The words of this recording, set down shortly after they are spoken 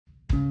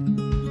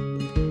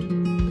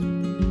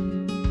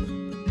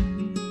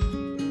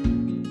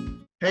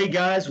Hey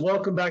guys,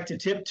 welcome back to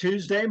Tip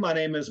Tuesday. My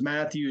name is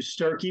Matthew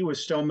Sturkey with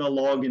Stone Mill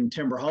Log and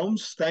Timber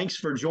Homes. Thanks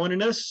for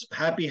joining us.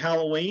 Happy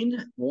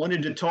Halloween.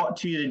 Wanted to talk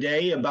to you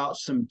today about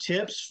some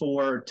tips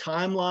for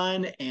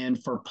timeline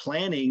and for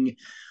planning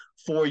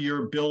for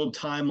your build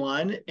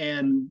timeline,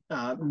 and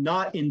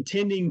not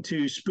intending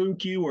to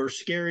spook you or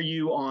scare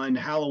you on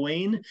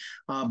Halloween,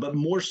 but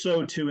more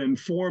so to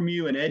inform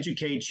you and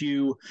educate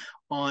you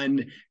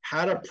on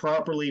how to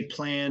properly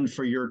plan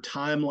for your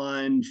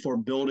timeline for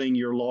building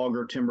your log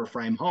or timber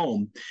frame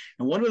home.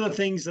 And one of the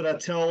things that I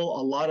tell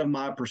a lot of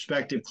my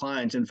prospective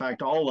clients, in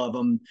fact, all of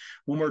them,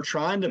 when we're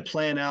trying to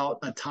plan out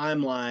a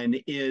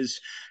timeline, is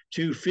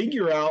to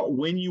figure out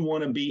when you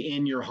want to be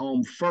in your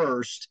home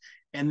first,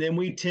 and then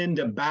we tend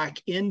to back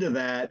into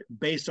that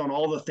based on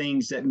all the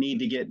things that need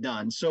to get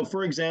done. So,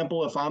 for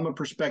example, if I'm a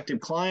prospective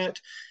client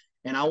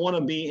and I want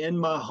to be in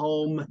my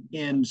home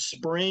in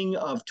spring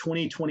of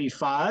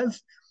 2025,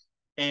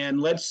 and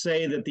let's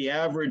say that the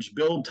average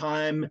build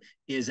time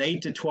is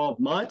 8 to 12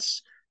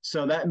 months.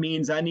 So that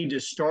means I need to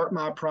start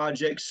my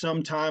project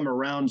sometime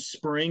around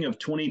spring of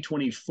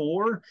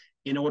 2024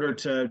 in order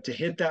to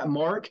hit that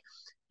mark.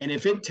 And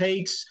if it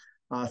takes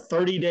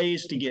 30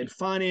 days to get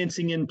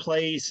financing in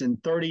place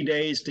and 30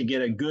 days to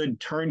get a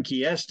good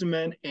turnkey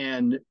estimate,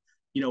 and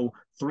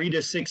 3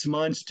 to 6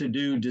 months to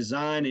do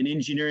design and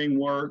engineering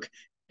work,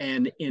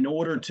 and in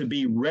order to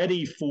be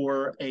ready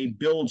for a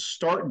build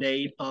start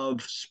date of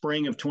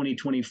spring of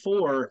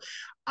 2024,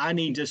 I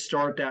need to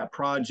start that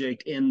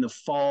project in the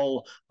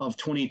fall of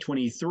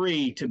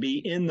 2023 to be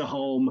in the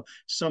home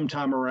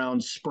sometime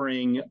around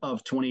spring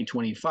of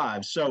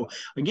 2025. So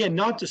again,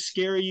 not to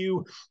scare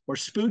you or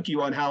spook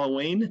you on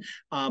Halloween,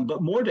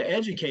 but more to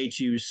educate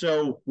you.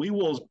 So we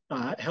will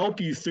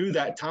help you through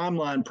that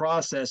timeline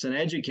process and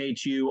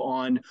educate you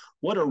on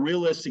what a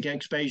realistic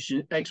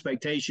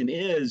expectation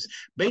is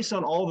based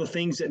on all the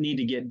things that need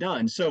to get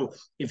done. So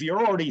if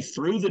you're already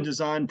through the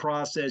design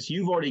process,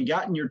 you've already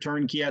gotten your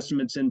turnkey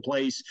estimates in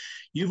place,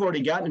 you've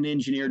already gotten an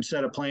engineered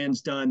set of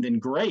plans done, then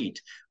great.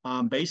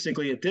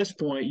 Basically, at this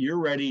point, you're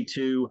ready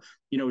to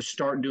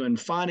start doing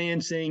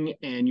financing,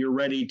 and you're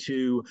ready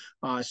to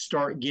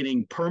start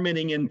getting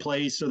permitting in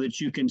place so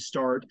that you can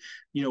start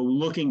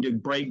looking to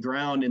break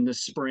ground in the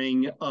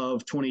spring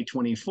of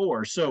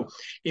 2024. So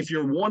if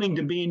you're wanting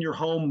to be in your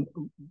home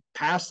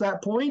past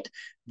that point,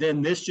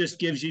 then this just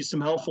gives you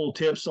some helpful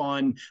tips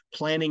on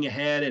planning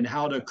ahead and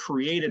how to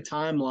create a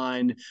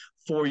timeline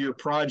for your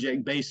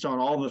project based on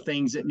all the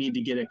things that need to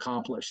get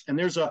accomplished. And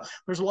there's a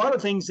lot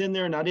of things in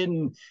there, and I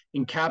didn't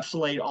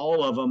encapsulate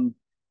all of them.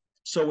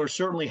 So we're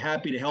certainly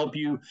happy to help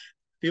you.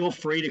 Feel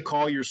free to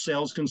call your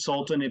sales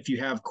consultant if you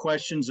have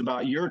questions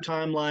about your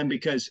timeline,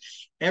 because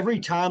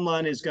every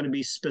timeline is going to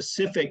be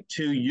specific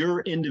to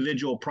your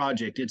individual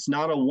project. It's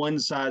not a one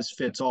size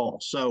fits all.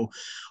 So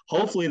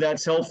hopefully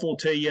that's helpful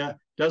to you,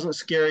 doesn't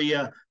scare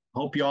you.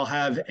 Hope you all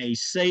have a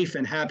safe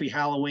and happy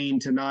Halloween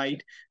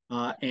tonight.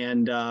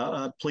 And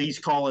please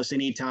call us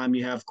anytime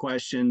you have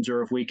questions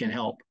or if we can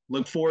help.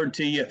 Look forward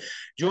to you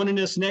joining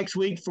us next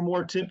week for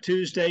more Tip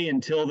Tuesday.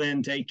 Until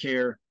then, take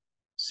care.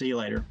 See you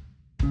later.